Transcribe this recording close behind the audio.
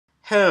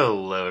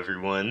Hello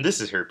everyone, this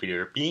is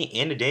HerpyDerqy,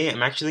 and today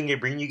I'm actually going to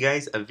bring you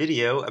guys a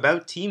video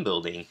about team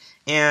building.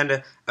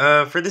 And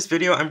for this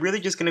video, I'm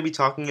really just going to be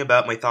talking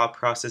about my thought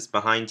process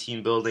behind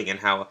team building and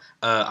how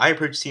I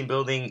approach team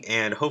building,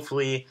 and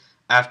hopefully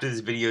after this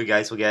video you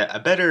guys will get a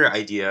better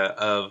idea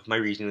of my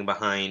reasoning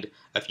behind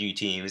a few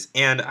teams.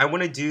 And I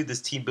want to do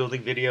this team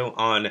building video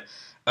on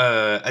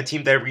a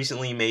team that I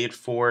recently made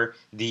for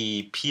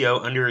the NU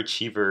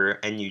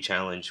Underachiever NU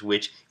challenge,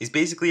 which is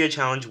basically a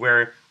challenge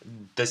where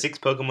the 6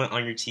 Pokemon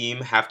on your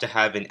team have to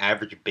have an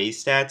average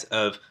base stats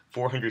of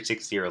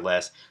 460 or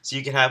less. So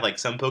you can have like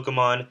some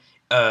Pokemon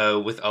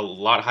with a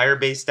lot higher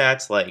base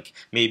stats, like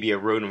maybe a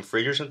Rotom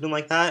Fridge or something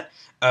like that,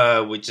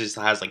 which just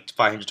has like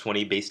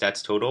 520 base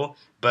stats total.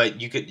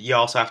 But you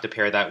also have to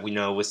pair that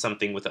with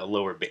something with a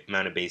lower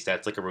amount of base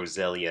stats, like a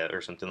Roselia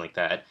or something like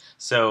that.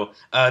 So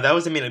that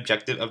was the main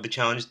objective of the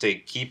challenge, to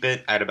keep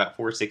it at about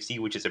 460,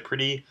 which is a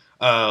pretty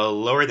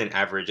lower than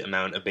average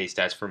amount of base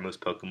stats for most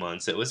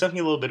Pokemon. So it was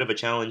definitely a little bit of a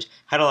challenge.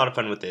 Had a lot of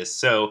fun with this.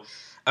 So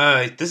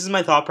this is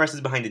my thought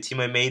process behind the team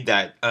I made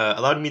that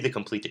allowed me to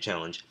complete the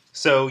challenge.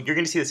 So you're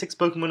going to see the 6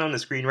 Pokemon on the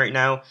screen right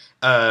now.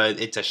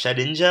 It's a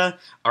Shedinja,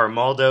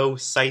 Armaldo,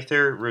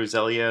 Scyther,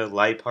 Roselia,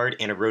 Liepard,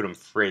 and a Rotom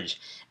Fridge.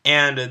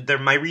 And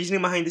my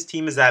reasoning behind this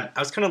team is that I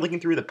was kind of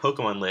looking through the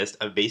Pokemon list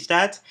of base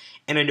stats,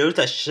 and I noticed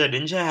that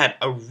Shedinja had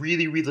a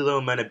really, really low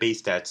amount of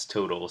base stats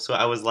total. So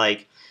I was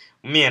like,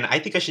 man, I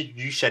think I should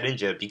use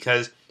Shedinja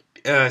because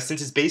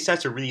since its base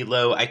stats are really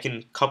low, I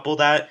can couple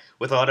that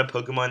with a lot of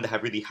Pokemon that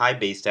have really high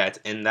base stats,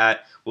 and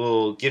that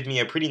will give me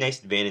a pretty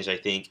nice advantage, I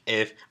think,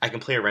 if I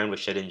can play around with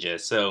Shedinja.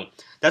 So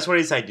that's what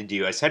I decided to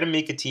do. I decided to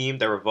make a team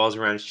that revolves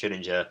around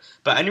Shedinja,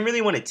 but I didn't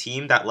really want a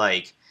team that,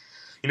 like,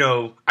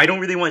 I don't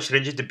really want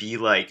Shedinja to be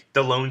like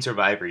the lone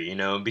survivor,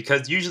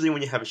 because usually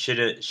when you have a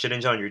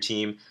Shedinja on your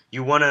team,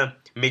 you want to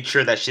make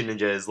sure that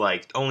Shedinja is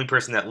like the only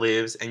person that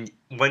lives, and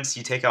once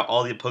you take out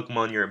all the Pokemon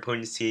on your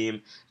opponent's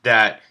team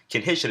that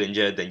can hit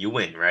Shedinja, then you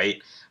win,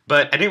 right?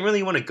 But I didn't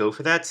really want to go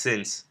for that,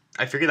 since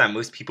I figured that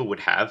most people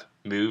would have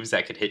moves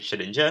that could hit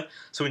Shedinja.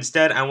 So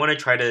instead, I want to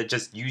try to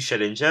just use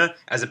Shedinja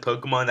as a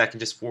Pokemon that can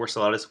just force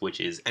a lot of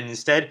switches, and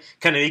instead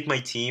kind of make my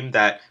team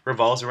that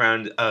revolves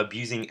around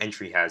abusing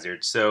entry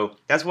hazards. So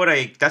that's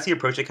the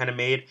approach I kind of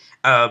made.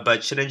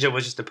 But Shedinja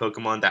was just a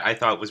Pokemon that I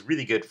thought was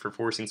really good for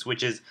forcing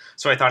switches,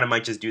 so I thought I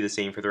might just do the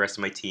same for the rest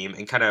of my team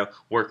and kind of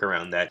work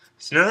around that.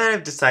 So now that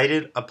I've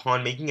decided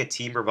upon making a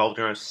team revolved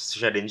around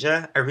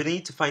Shedinja, I really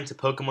need to find some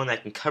Pokemon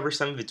that can cover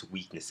some of its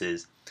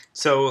weaknesses.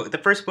 So the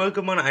first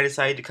Pokemon I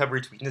decided to cover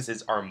its weaknesses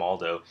is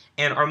Armaldo.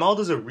 And Armaldo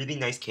is a really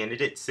nice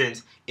candidate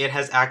since it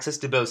has access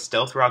to both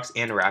Stealth Rocks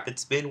and Rapid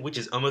Spin, which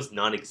is almost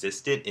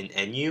non-existent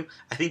in NU.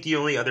 I think the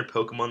only other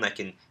Pokemon that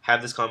can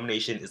have this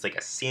combination is like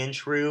a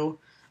Sandshrew,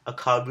 a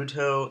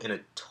Kabuto, and a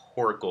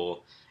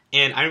Torkoal.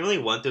 And I really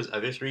want those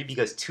other 3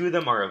 because 2 of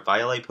them are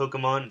Eviolite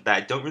Pokemon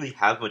that don't really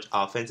have much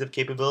offensive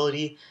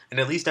capability, and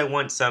at least I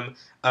want some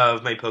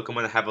of my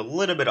Pokemon to have a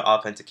little bit of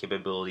offensive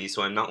capability,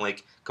 so I'm not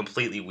like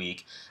completely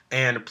weak.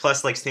 And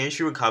plus, like,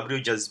 Sandshrew and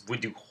Kabuto just would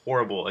do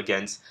horrible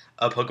against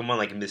a Pokemon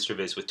like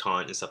Mischievous with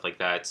Taunt and stuff like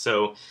that.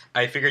 So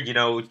I figured,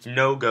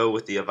 no go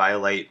with the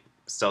Eviolite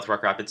Stealth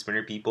Rock Rapid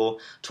Spinner people.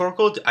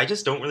 Torkoal, I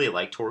just don't really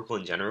like Torkoal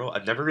in general.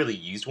 I've never really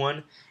used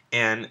one,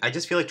 and I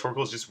just feel like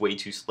Torkoal is just way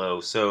too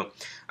slow. So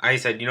I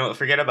said,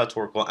 forget about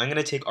Torkoal. I'm going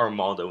to take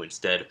Armaldo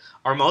instead.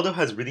 Armaldo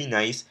has really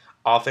nice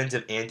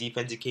offensive and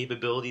defensive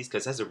capabilities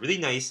because it has a really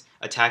nice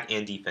attack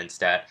and defense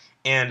stat.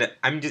 And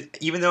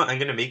even though I'm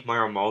going to make my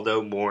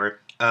Armaldo more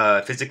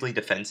physically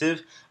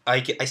defensive,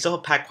 I still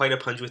pack quite a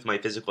punch with my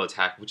physical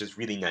attack, which is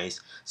really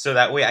nice. So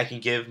that way I can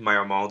give my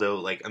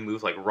Armaldo like a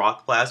move like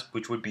Rock Blast,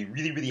 which would be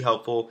really, really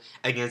helpful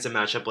against a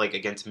matchup like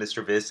against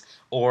Mischievous,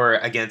 or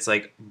against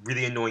like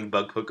really annoying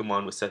bug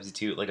Pokemon with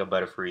substitute like a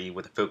Butterfree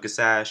with a Focus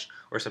Sash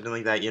or something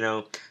like that,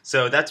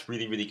 So that's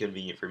really, really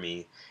convenient for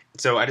me.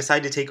 So I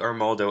decided to take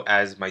Armaldo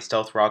as my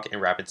Stealth Rock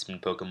and Rapid Spin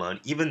Pokemon,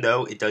 even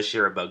though it does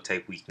share a bug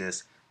type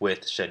weakness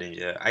with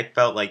Shedinja. I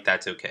felt like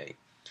that's okay.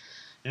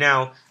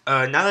 Now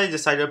that I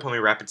decided upon my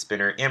Rapid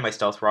Spinner and my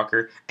Stealth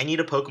Rocker, I need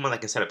a Pokemon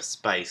that can set up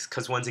spikes,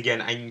 because once again,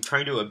 I'm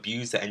trying to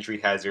abuse the entry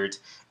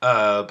hazards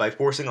by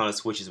forcing on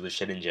switches with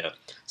Shedinja.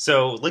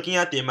 So looking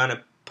at the amount of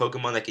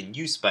Pokemon that can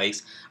use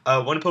spikes,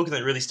 one Pokemon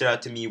that really stood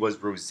out to me was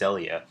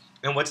Roselia.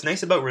 And what's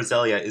nice about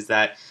Roselia is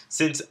that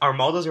since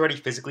Armaldo's already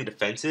physically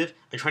defensive,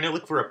 I'm trying to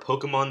look for a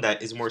Pokemon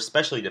that is more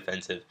specially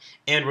defensive.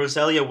 And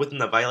Roselia within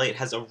the Eviolite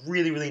has a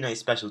really, really nice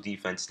special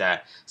defense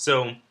stat.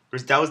 So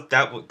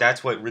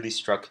that's what really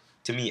struck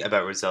to me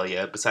about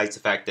Roselia, besides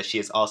the fact that she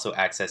has also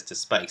access to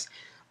spikes.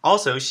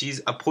 Also,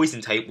 she's a poison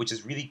type, which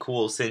is really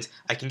cool since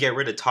I can get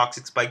rid of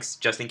toxic spikes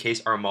just in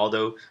case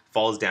Armaldo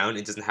falls down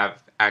and doesn't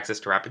have access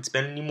to Rapid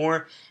Spin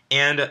anymore,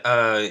 and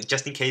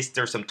just in case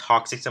there's some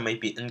toxics that might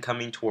be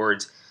incoming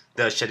towards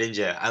the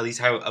Shedinja, at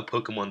least have a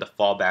Pokemon to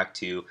fall back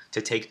to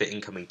take the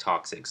incoming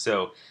toxic.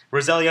 So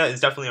Roselia is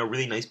definitely a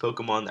really nice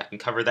Pokemon that can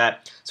cover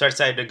that. So I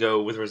decided to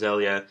go with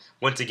Roselia.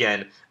 Once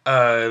again,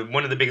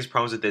 one of the biggest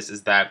problems with this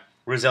is that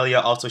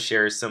Roselia also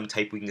shares some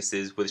type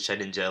weaknesses with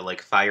Shedinja,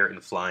 like fire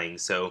and flying,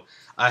 so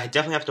I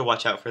definitely have to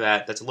watch out for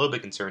that. That's a little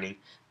bit concerning,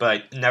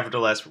 but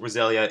nevertheless,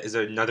 Roselia is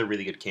another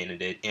really good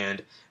candidate,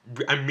 and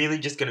I'm really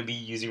just going to be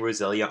using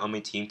Roselia on my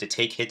team to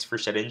take hits for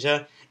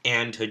Shedinja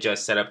and to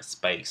just set up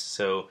spikes,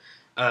 so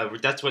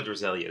that's what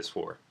Roselia is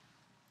for.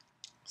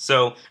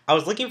 So, I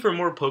was looking for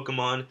more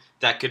Pokemon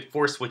that could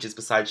force switches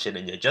besides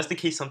Shedinja, just in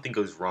case something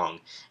goes wrong.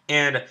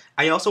 And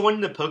I also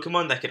wanted a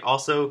Pokemon that could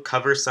also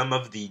cover some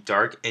of the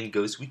Dark and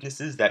Ghost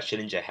weaknesses that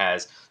Shedinja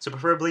has. So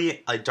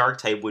preferably a Dark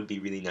type would be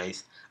really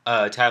nice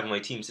to have on my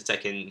team, since I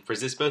can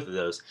resist both of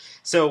those.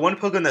 So one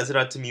Pokemon that stood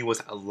out to me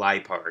was a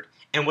Liepard.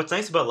 And what's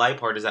nice about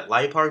Liepard is that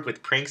Liepard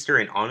with Prankster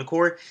and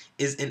Encore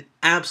is an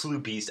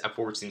absolute beast at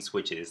forcing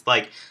switches.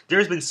 Like,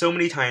 there's been so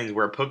many times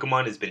where a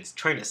Pokemon has been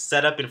trying to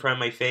set up in front of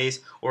my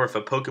face, or if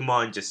a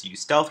Pokemon just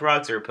used Stealth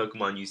Rocks, or a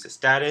Pokemon used a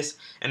status,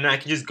 and then I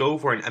can just go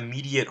for an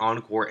immediate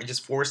Encore and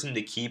just force them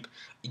to keep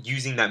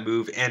using that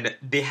move, and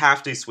they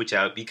have to switch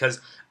out,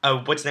 because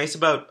what's nice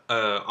about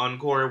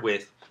Encore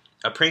with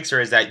a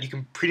Prankster is that you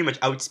can pretty much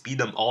outspeed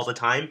them all the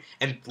time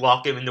and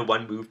lock them into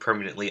one move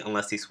permanently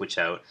unless they switch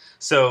out.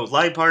 So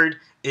Liepard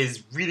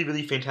is really,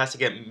 really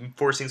fantastic at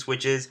forcing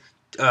switches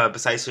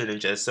besides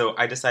Shedinja, so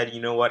I decided,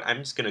 you know what, I'm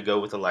just going to go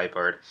with a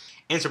Liepard.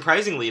 And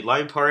surprisingly,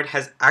 Liepard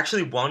has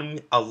actually won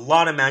a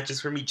lot of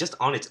matches for me just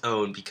on its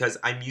own, because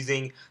I'm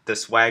using the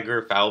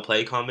Swagger Foul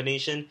Play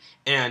combination,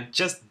 and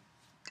just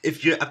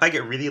if I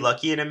get really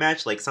lucky in a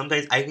match, like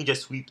sometimes I can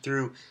just sweep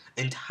through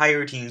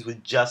entire teams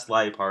with just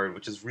Liepard,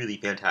 which is really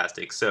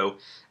fantastic. So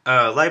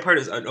Liepard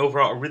is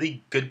overall a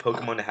really good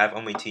Pokemon to have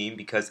on my team,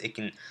 because it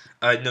can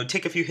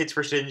take a few hits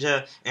for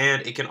Shedinja,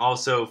 and it can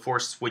also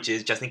force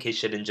switches just in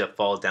case Shedinja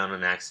falls down on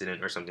an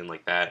accident or something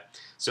like that.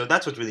 So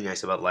that's what's really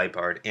nice about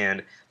Liepard.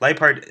 And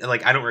Liepard,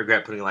 like, I don't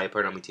regret putting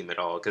Liepard on my team at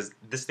all, because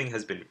this thing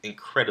has been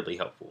incredibly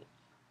helpful.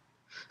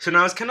 So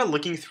now I was kind of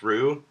looking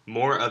through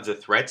more of the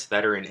threats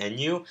that are in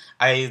NU.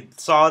 I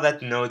saw that,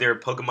 there are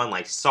Pokemon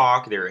like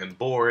Sock, there are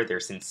Embor,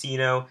 there's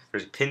Cincino,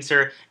 there's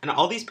Pinsir, and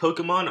all these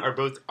Pokemon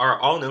are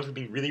all known for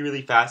being really,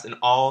 really fast, and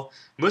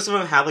most of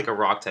them have like a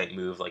Rock type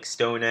move, like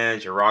Stone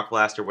Edge or Rock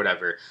Blast or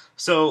whatever.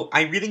 So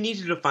I really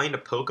needed to find a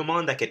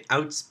Pokemon that could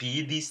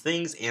outspeed these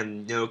things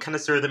and kind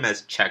of serve them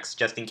as checks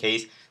just in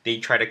case they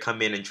try to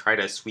come in and try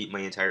to sweep my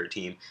entire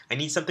team. I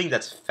need something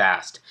that's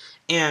fast.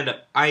 And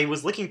I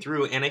was looking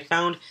through, and I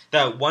found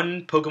that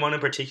one Pokemon in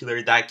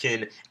particular that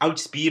can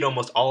outspeed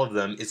almost all of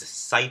them is a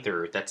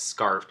Scyther that's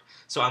Scarfed.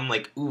 So I'm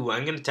like, ooh,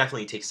 I'm going to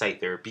definitely take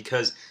Scyther,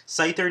 because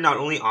Scyther not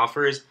only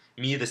offers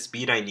me the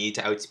speed I need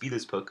to outspeed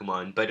this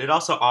Pokemon, but it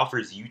also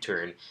offers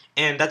U-Turn.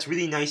 And that's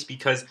really nice,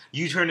 because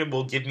U-Turn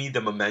will give me the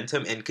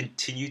momentum and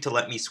continue to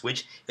let me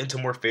switch into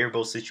more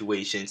favorable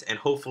situations, and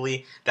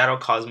hopefully that'll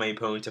cause my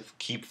opponent to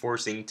keep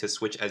forcing to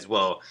switch as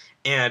well.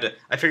 And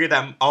I figured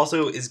that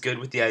also is good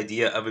with the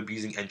idea of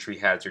abusing entry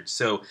hazards.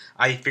 So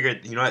I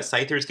figured, what,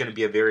 Scyther is going to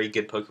be a very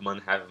good Pokemon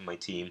to have on my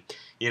team.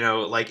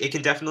 Like, it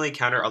can definitely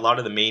counter a lot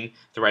of the main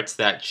threats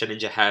that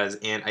Shedinja has,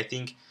 and I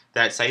think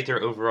that Scyther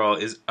overall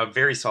is a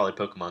very solid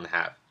Pokemon to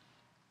have.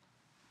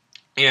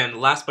 And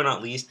last but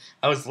not least,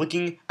 I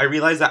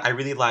realized that I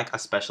really lack a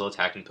special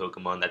attacking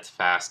Pokemon that's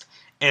fast.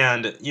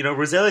 And,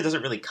 Roselia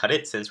doesn't really cut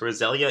it, since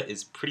Roselia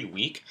is pretty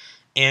weak,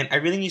 and I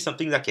really need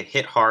something that can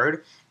hit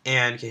hard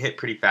and can hit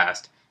pretty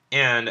fast.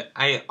 And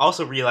I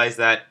also realized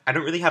that I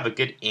don't really have a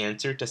good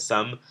answer to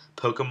some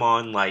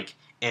Pokemon like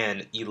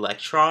an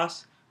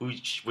Electros,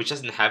 which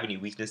doesn't have any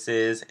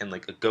weaknesses, and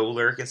like a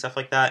Golurk and stuff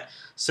like that.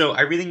 So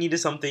I really needed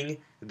something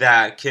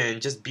that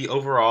can just be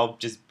overall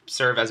just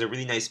serve as a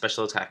really nice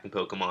special attacking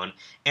Pokemon.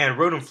 And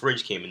Rotom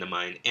Fridge came into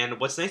mind. And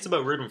what's nice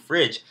about Rotom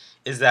Fridge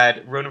is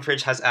that Rotom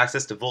Fridge has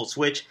access to Volt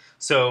Switch,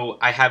 so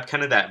I have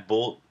kind of that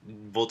Volt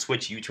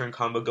Switch U-turn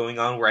combo going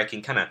on, where I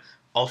can kind of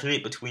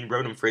alternate between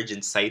Rotom Fridge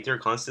and Scyther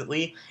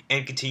constantly,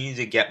 and continue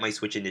to get my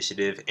Switch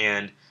initiative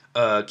and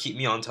keep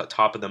me on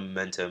top of the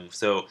momentum.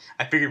 So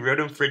I figured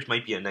Rotom Fridge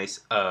might be a nice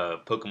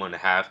Pokemon to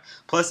have.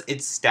 Plus,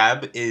 its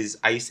stab is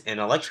Ice and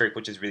Electric,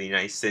 which is really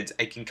nice, since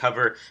I can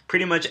cover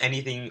pretty much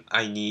anything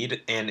I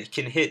need, and it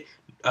can hit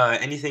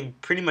anything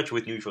pretty much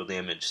with neutral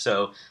damage.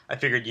 So I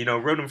figured,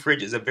 Rotom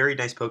Fridge is a very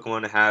nice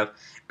Pokemon to have.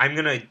 I'm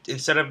going to,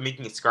 instead of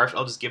making it Scarf,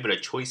 I'll just give it a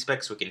Choice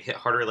Spec so it can hit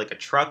harder like a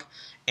truck.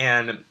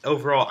 And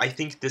overall, I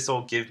think this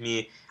will give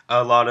me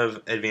a lot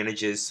of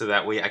advantages, so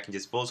that way I can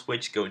just Volt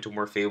Switch, go into a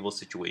more favorable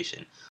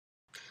situation.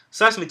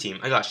 So that's my team.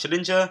 I got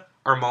Shedinja,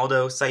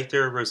 Armaldo,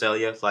 Scyther,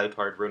 Roselia,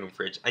 Liepard, Rotom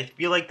Fridge. I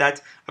feel like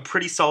that's a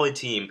pretty solid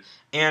team.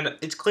 And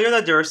it's clear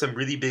that there are some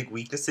really big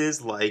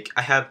weaknesses, like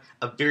I have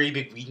a very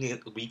big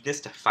weakness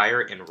to Fire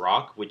and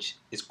Rock, which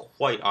is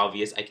quite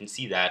obvious, I can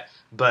see that.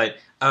 But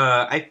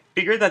I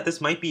figured that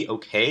this might be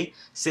okay,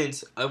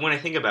 since when I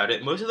think about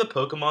it, most of the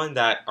Pokemon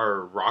that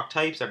are Rock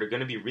types that are going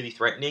to be really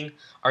threatening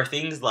are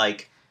things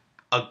like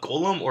a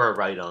Golem or a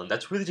Rhydon.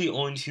 That's really the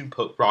only two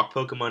rock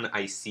Pokemon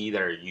I see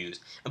that are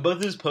used. And both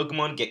of those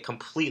Pokemon get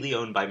completely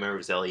owned by my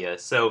Roselia,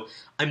 so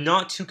I'm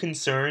not too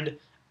concerned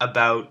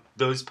about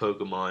those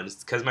Pokemon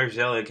because my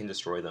Roselia can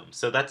destroy them.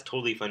 So that's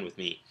totally fine with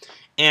me.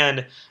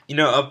 And, you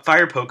know, a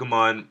fire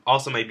Pokemon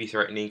also might be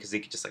threatening because they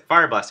could just like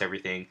Fire Blast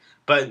everything.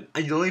 But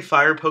the only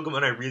fire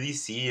Pokemon I really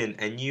see in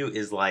NU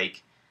is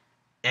like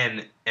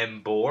an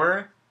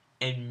Embor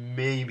and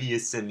maybe a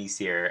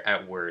Simisear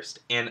at worst.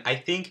 And I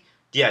think,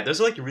 yeah, those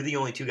are like really the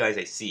only two guys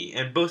I see.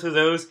 And both of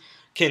those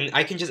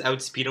I can just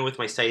outspeed them with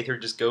my Scyther,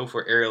 just go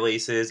for Aerial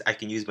Aces. I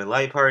can use my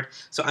Liepard.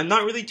 So I'm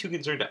not really too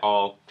concerned at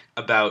all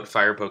about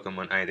fire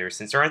Pokemon either,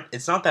 since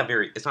it's not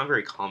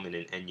very common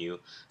in NU.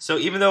 So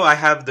even though I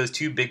have those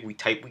two big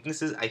type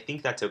weaknesses, I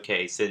think that's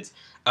okay, since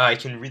I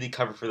can really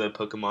cover for the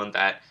Pokemon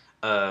that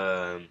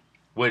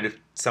would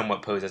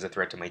somewhat pose as a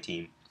threat to my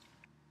team.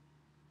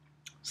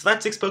 So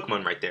that's 6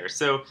 Pokemon right there.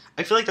 So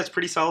I feel like that's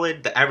pretty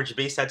solid. The average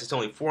base stats is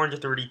only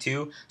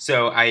 432,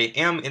 so I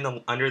am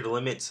under the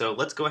limit. So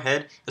let's go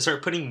ahead and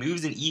start putting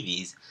moves and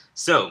EVs.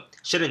 So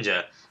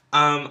Shedinja.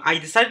 I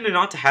decided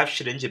not to have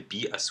Shedinja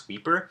be a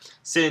sweeper,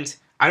 since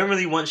I don't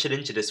really want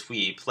Shedinja to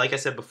sweep. Like I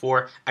said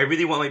before, I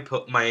really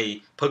want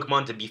my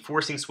Pokemon to be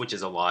forcing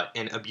switches a lot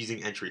and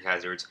abusing entry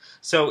hazards.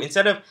 So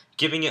instead of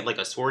giving it like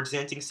a Swords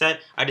Dancing set,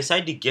 I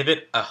decided to give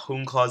it a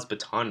Honeclaw's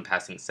Baton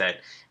Passing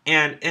set.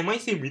 And it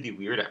might seem really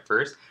weird at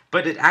first,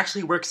 but it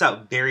actually works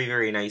out very,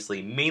 very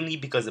nicely, mainly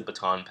because of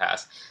Baton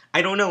Pass.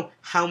 I don't know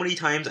how many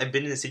times I've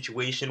been in a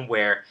situation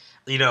where,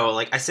 you know,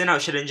 like I send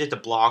out Shedinja to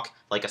block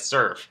like a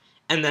Surf,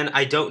 and then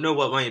I don't know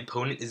what my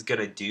opponent is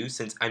going to do,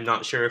 since I'm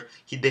not sure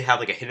if they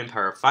have like a hidden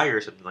power of fire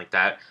or something like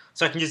that.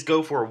 So I can just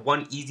go for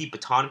one easy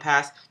Baton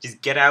Pass,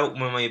 just get out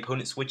when my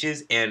opponent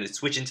switches, and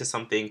switch into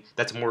something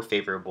that's more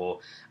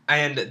favorable.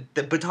 And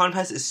the Baton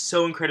Pass is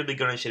so incredibly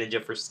good on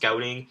Shedinja for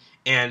scouting,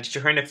 and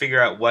trying to figure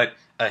out what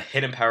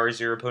hidden powers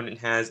your opponent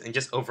has, and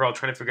just overall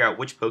trying to figure out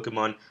which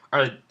Pokemon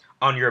are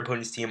on your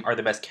opponent's team are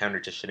the best counter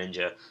to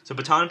Shedinja. So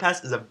Baton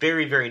Pass is a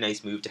very, very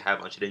nice move to have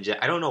on Shedinja.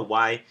 I don't know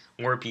why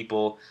more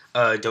people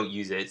don't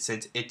use it,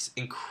 since it's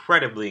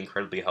incredibly,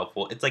 incredibly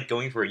helpful. It's like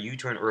going for a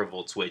U-turn or a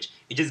Volt Switch.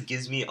 It just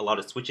gives me a lot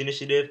of switch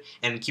initiative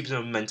and keeps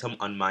the momentum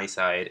on my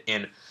side,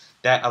 and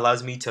that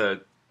allows me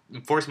to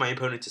force my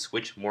opponent to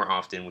switch more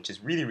often, which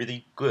is really,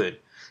 really good.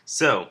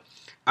 So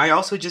I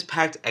also just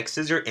packed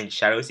X-Scissor and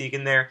Shadow Sneak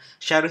in there.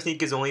 Shadow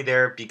Sneak is only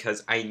there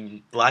because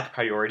I lack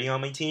priority on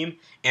my team,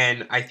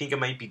 and I think it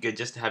might be good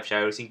just to have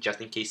Shadow Sneak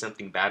just in case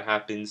something bad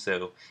happens,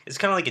 so it's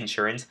kind of like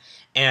insurance.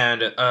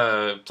 And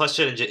plus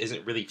Shedinja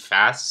isn't really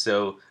fast,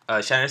 so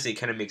Shadow Sneak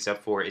kind of makes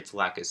up for its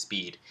lack of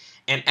speed.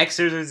 And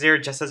X-Scissor is there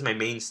just as my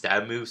main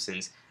stab move,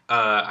 since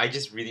I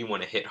just really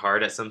want to hit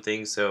hard at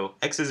something, so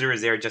X-Scissor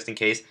is there just in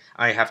case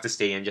I have to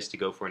stay in just to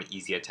go for an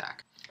easy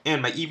attack.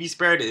 And my EV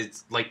spread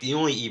is, like, the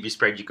only EV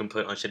spread you can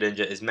put on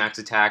Shedinja is max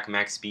attack,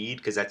 max speed,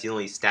 because that's the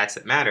only stats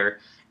that matter.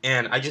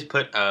 And I just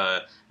put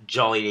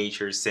Jolly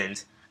Nature,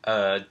 since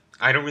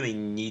I don't really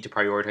need to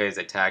prioritize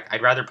attack.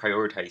 I'd rather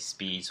prioritize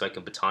speed so I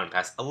can Baton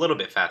Pass a little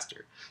bit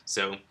faster.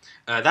 So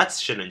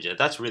that's Shedinja.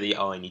 That's really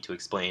all I need to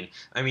explain.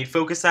 I mean,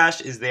 Focus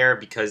Sash is there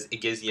because it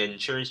gives the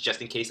insurance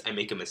just in case I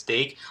make a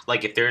mistake.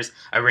 Like if there's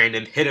a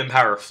random hidden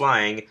power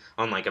flying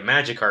on like a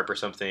Magikarp or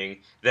something,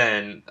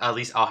 then at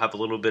least I'll have a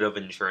little bit of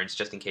insurance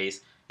just in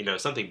case, you know,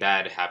 something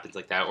bad happens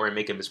like that, or I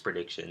make a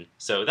misprediction.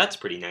 So that's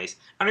pretty nice.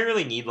 I don't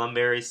really need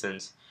Lumberry,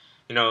 since,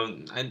 you know,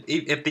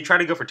 if they try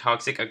to go for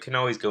Toxic, I can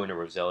always go into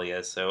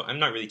Roselia, so I'm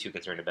not really too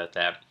concerned about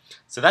that.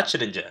 So that's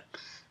Shedinja.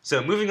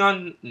 So moving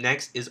on,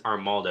 next is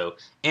Armaldo.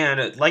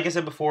 And like I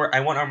said before, I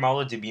want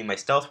Armaldo to be my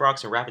Stealth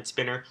Rocks and Rapid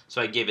Spinner,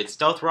 so I gave it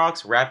Stealth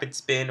Rocks, Rapid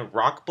Spin,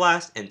 Rock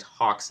Blast, and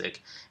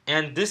Toxic.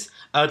 And this,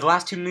 the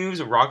last two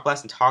moves, Rock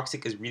Blast and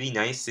Toxic, is really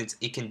nice since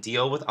it can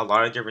deal with a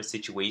lot of different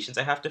situations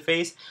I have to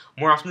face.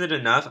 More often than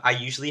enough, I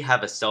usually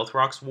have a Stealth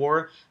Rocks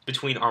war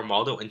between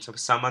Armaldo and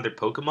some other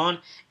Pokemon,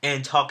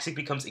 and Toxic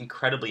becomes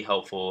incredibly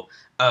helpful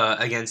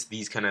against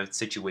these kind of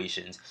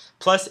situations.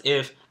 Plus,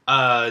 if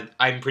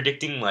I'm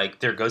predicting like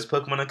their ghost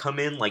Pokemon to come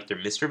in, like their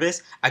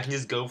Mischievous, I can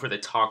just go for the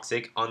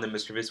Toxic on the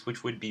Mischievous,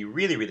 which would be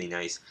really, really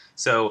nice.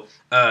 So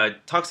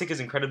Toxic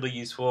is incredibly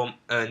useful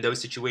in those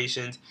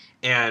situations,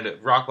 and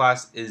Rock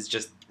Blast is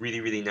just really,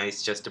 really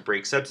nice just to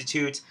break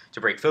Substitutes,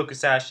 to break Focus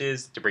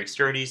Sashes, to break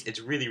Sturdies. It's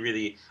really,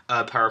 really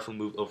powerful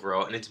move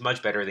overall, and it's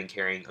much better than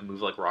carrying a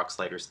move like Rock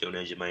Slide or Stone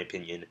Edge in my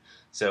opinion.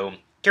 So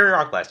carry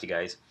Rock Blast, you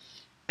guys.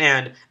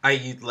 And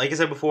like I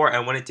said before, I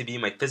want it to be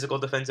my physical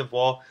defensive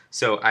wall,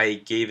 so I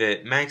gave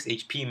it max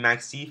HP,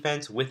 max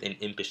defense with an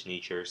Impish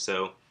nature,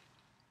 so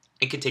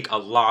it can take a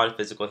lot of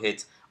physical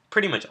hits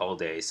pretty much all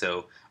day.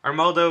 So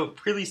Armaldo,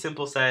 pretty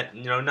simple set,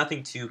 you know,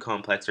 nothing too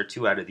complex or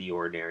too out of the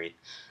ordinary.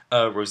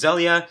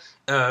 Roselia,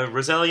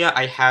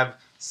 I have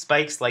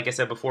Spikes. Like I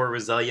said before,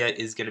 Roselia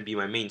is going to be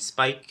my main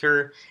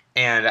spiker,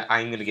 and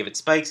I'm going to give it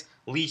Spikes,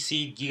 Leech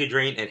Seed, Giga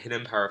Drain, and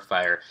Hidden Power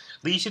Fire.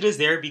 Leech Seed is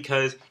there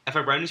because if I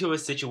run into a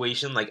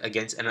situation like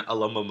against an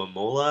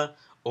Alomomola,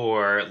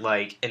 or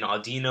like an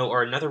Audino,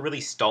 or another really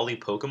stally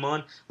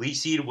Pokemon, Leech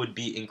Seed would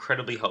be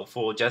incredibly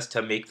helpful just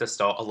to make the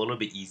stall a little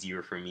bit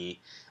easier for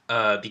me.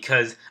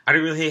 because I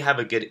don't really have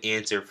a good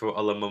answer for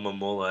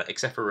Alamomomola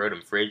except for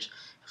Rotom Fridge.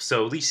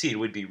 So Leech Seed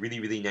would be really,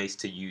 really nice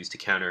to use to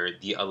counter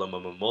the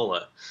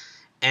Alamomomola.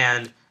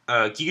 And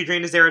Giga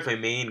Drain is there as my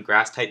main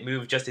grass-type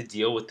move just to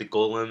deal with the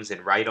Golems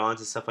and Rhydons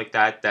and stuff like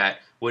that that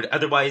would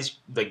otherwise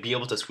like be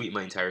able to sweep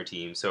my entire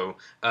team. So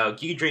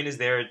Giga Drain is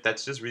there.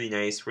 That's just really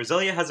nice.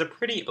 Roselia has a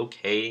pretty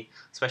okay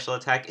special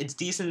attack. It's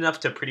decent enough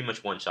to pretty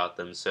much one-shot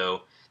them,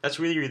 so that's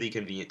really, really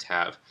convenient to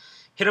have.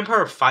 Hidden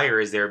Power of Fire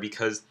is there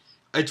because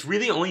it's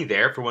really only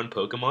there for one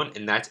Pokemon,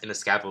 and that's in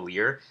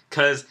Escavalier,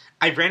 because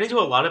I ran into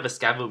a lot of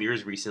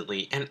Escavaliers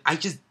recently, and I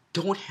just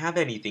don't have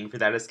anything for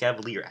that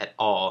Escavalier at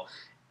all.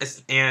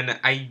 And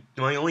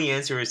my only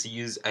answer is to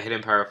use a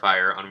Hidden Power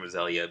Fire on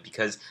Roselia,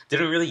 because they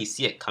don't really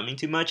see it coming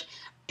too much,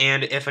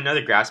 and if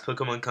another grass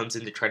Pokemon comes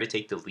in to try to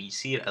take the Leech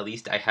Seed, at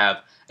least I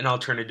have an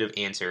alternative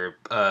answer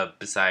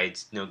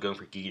besides going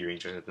for Giga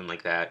Range or something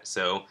like that.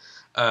 So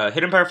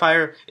Hidden Power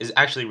Fire is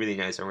actually really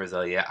nice on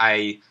Roselia.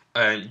 I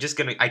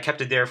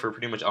kept it there for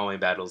pretty much all my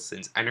battles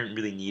since I didn't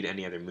really need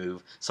any other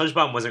move. Sludge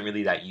Bomb wasn't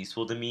really that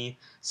useful to me,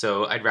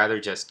 so I'd rather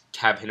just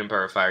have Hidden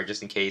Power Fire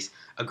just in case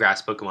a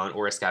grass Pokemon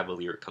or a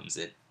Escavalier comes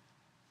in.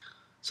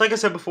 So like I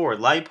said before,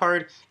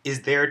 Liepard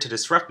is there to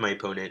disrupt my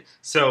opponent,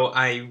 so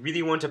I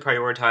really want to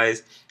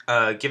prioritize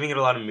giving it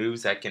a lot of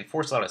moves that can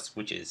force a lot of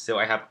switches. So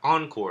I have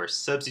Encore,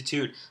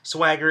 Substitute,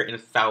 Swagger,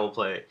 and Foul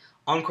Play.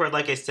 Encore,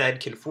 like I said,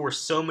 can force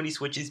so many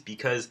switches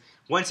because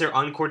once they're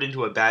encored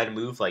into a bad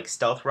move like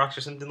Stealth Rocks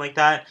or something like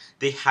that,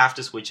 they have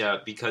to switch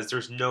out because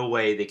there's no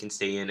way they can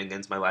stay in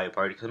against my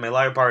Liepard, because my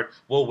Liepard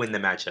will win the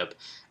matchup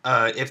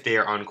if they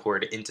are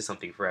encored into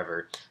something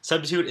forever.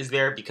 Substitute is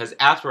there because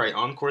after I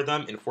encore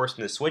them and force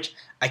them to switch,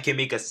 I can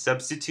make a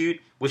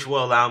Substitute which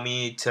will allow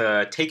me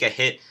to take a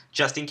hit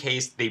just in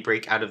case they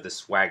break out of the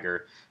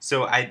Swagger.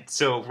 So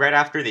right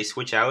after they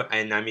switch out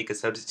and I make a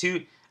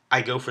Substitute,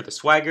 I go for the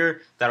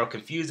Swagger. That'll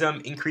confuse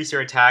them, increase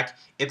their attack.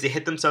 If they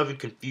hit themselves in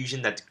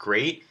confusion, that's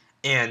great,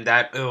 and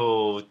that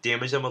will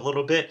damage them a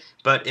little bit.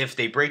 But if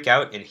they break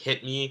out and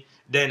hit me,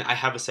 then I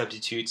have a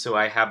Substitute, so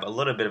I have a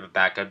little bit of a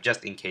backup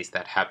just in case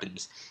that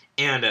happens.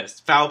 And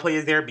Foul Play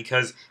is there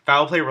because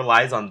Foul Play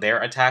relies on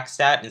their attack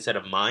stat instead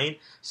of mine,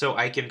 so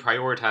I can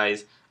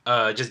prioritize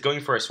just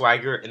going for a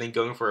Swagger and then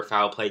going for a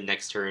Foul Play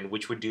next turn,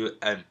 which would do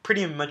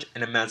pretty much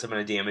an immense amount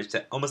of damage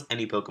to almost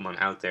any Pokemon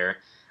out there.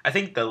 I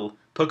think the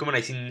Pokemon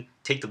I've seen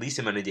take the least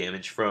amount of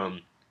damage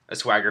from a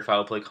Swagger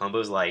Foul Play combo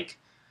is like,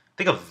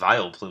 I think a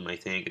Vileplume, I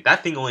think.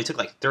 That thing only took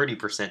like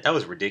 30%. That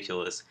was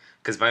ridiculous,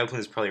 because Vileplume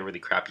is probably a really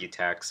crappy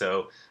attack.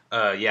 So,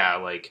 yeah,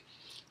 like,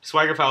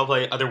 Swagger Foul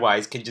Play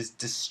otherwise can just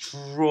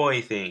destroy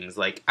things.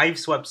 Like, I've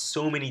swept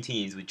so many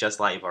teams with just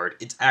Liepard.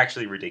 It's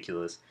actually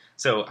ridiculous.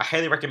 So, I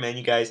highly recommend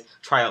you guys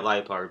try out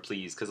Liepard,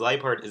 please, because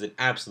Liepard is an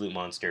absolute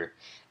monster.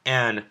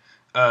 And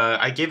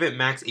I gave it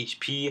max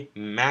HP,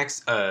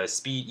 max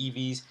speed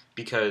EVs,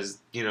 because,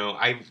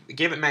 I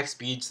gave it max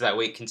speed so that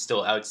way it can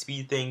still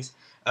outspeed things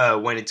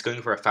when it's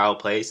going for a Foul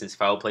Play, since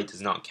Foul Play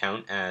does not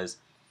count as,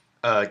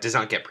 does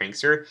not get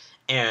Prankster,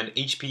 and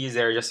HP is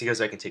there just because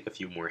I can take a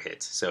few more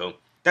hits. So,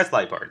 that's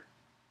Liepard.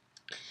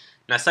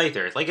 Now,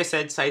 Scyther. Like I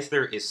said,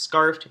 Scyther is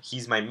Scarfed.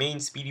 He's my main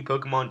speedy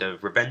Pokemon to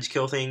revenge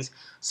kill things,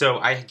 so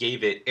I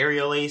gave it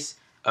Aerial Ace,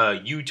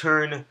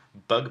 U-Turn,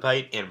 Bug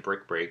Bite, and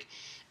Brick Break.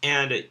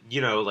 And,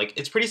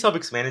 it's pretty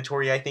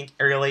self-explanatory, I think.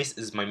 Aerial Ace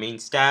is my main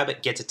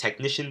stab, gets a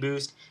Technician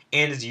boost,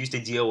 and is used to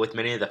deal with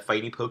many of the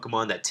fighting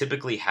Pokemon that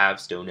typically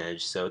have Stone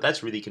Edge, so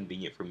that's really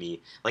convenient for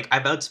me. Like,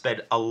 I've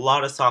outsped a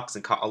lot of Socks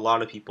and caught a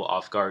lot of people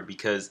off guard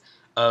because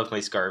of my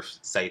Scarf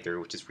Scyther,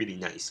 which is really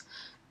nice.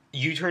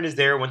 U-Turn is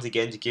there, once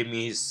again, to give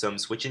me some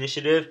switch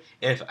initiative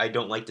if I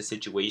don't like the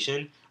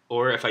situation,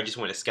 or if I just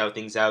want to scout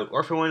things out,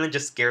 or if I want to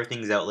just scare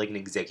things out like an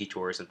Executor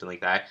or something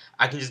like that,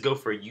 I can just go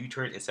for a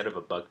U-Turn instead of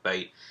a Bug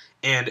Bite.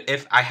 And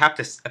if I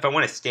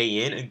want to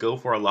stay in and go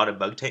for a lot of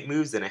Bug-type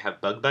moves, then I have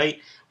Bug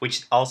Bite,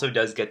 which also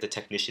does get the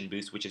Technician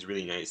boost, which is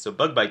really nice. So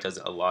Bug Bite does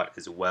it a lot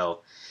as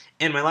well.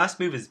 And my last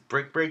move is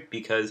Brick Break,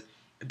 because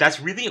that's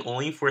really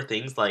only for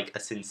things like a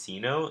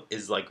Cinccino.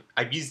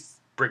 I've used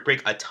Brick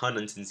Break a ton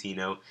on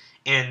Cinccino,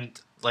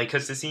 and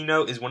because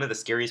Cinccino is one of the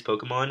scariest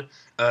Pokemon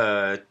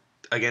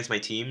against my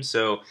team,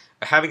 so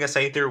having a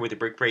Scyther with a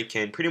Brick Break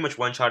can pretty much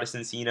one-shot a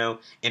Cinccino,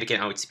 and it can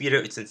outspeed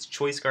it since it's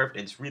Choice Scarf,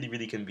 and it's really,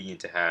 really convenient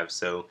to have.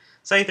 So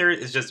Scyther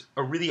is just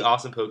a really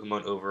awesome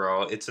Pokemon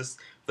overall. It's just,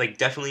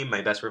 definitely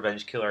my best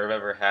revenge killer I've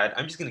ever had.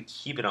 I'm just going to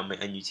keep it on my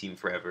NU team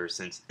forever,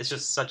 since it's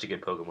just such a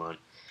good Pokemon.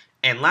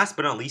 And last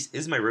but not least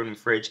is my Rotom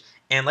Fridge,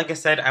 and like I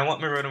said, I want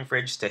my Rotom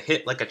Fridge to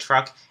hit like a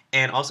truck,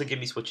 and also give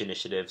me switch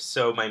initiative.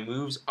 So my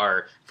moves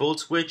are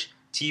Volt Switch,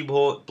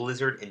 T-Bolt,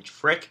 Blizzard, and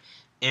Trick.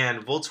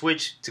 And Volt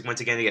Switch, once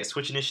again, to get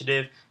Switch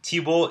Initiative.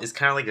 T-Bolt is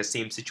kind of like the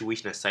same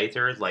situation as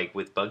Scyther, like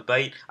with Bug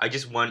Bite. I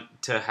just want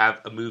to have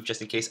a move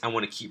just in case I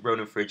want to keep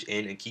Rotom Fridge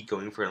in and keep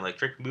going for an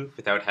electric move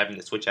without having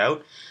to switch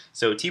out.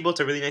 So T-Bolt's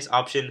a really nice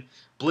option.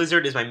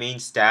 Blizzard is my main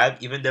stab,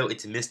 even though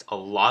it's missed a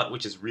lot,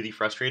 which is really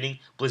frustrating.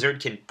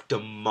 Blizzard can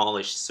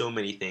demolish so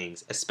many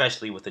things,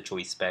 especially with the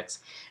choice specs.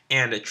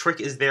 And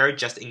Trick is there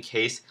just in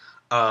case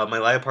my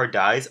Liepard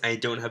dies, I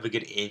don't have a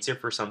good answer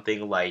for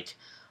something like,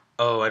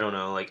 oh, I don't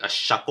know, like a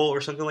shuckle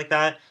or something like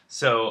that.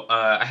 So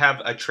I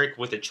have a trick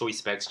with the choice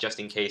specs just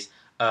in case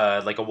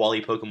like a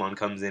Wally Pokemon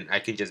comes in, I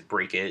can just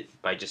break it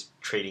by just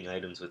trading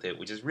items with it,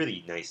 which is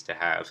really nice to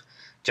have,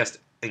 just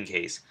in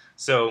case.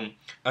 So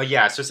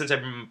yeah, so since I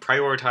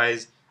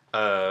prioritize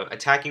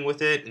attacking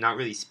with it, not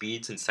really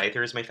speed, since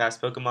Scyther is my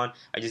fast Pokemon,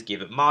 I just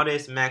give it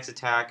modest, max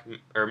attack,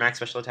 or max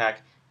special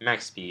attack,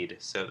 max speed.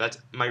 So that's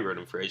my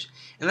Rotom Fridge.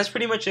 And that's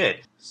pretty much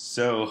it.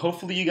 So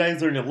hopefully you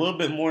guys learned a little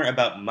bit more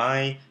about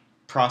my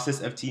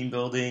process of team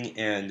building,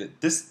 and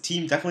this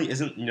team definitely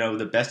isn't,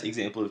 the best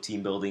example of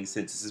team building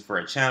since this is for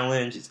a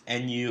challenge. It's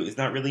NU. It's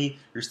not really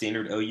your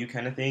standard OU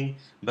kind of thing,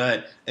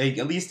 but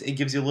at least it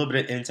gives you a little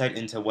bit of insight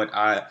into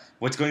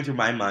what's going through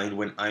my mind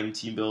when I'm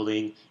team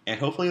building, and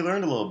hopefully you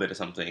learned a little bit of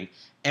something.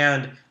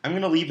 And I'm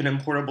going to leave an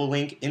importable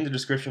link in the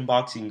description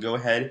box. You can go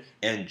ahead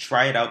and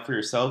try it out for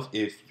yourself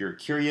if you're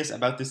curious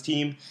about this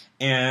team,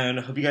 and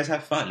I hope you guys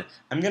have fun.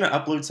 I'm going to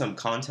upload some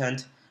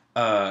content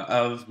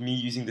of me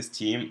using this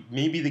team,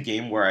 maybe the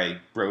game where I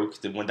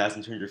broke the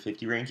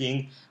 1,250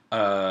 ranking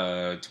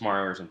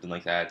tomorrow or something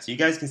like that, so you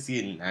guys can see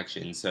it in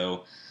action.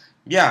 So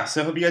yeah,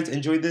 so I hope you guys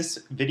enjoyed this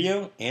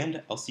video,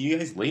 and I'll see you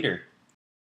guys later.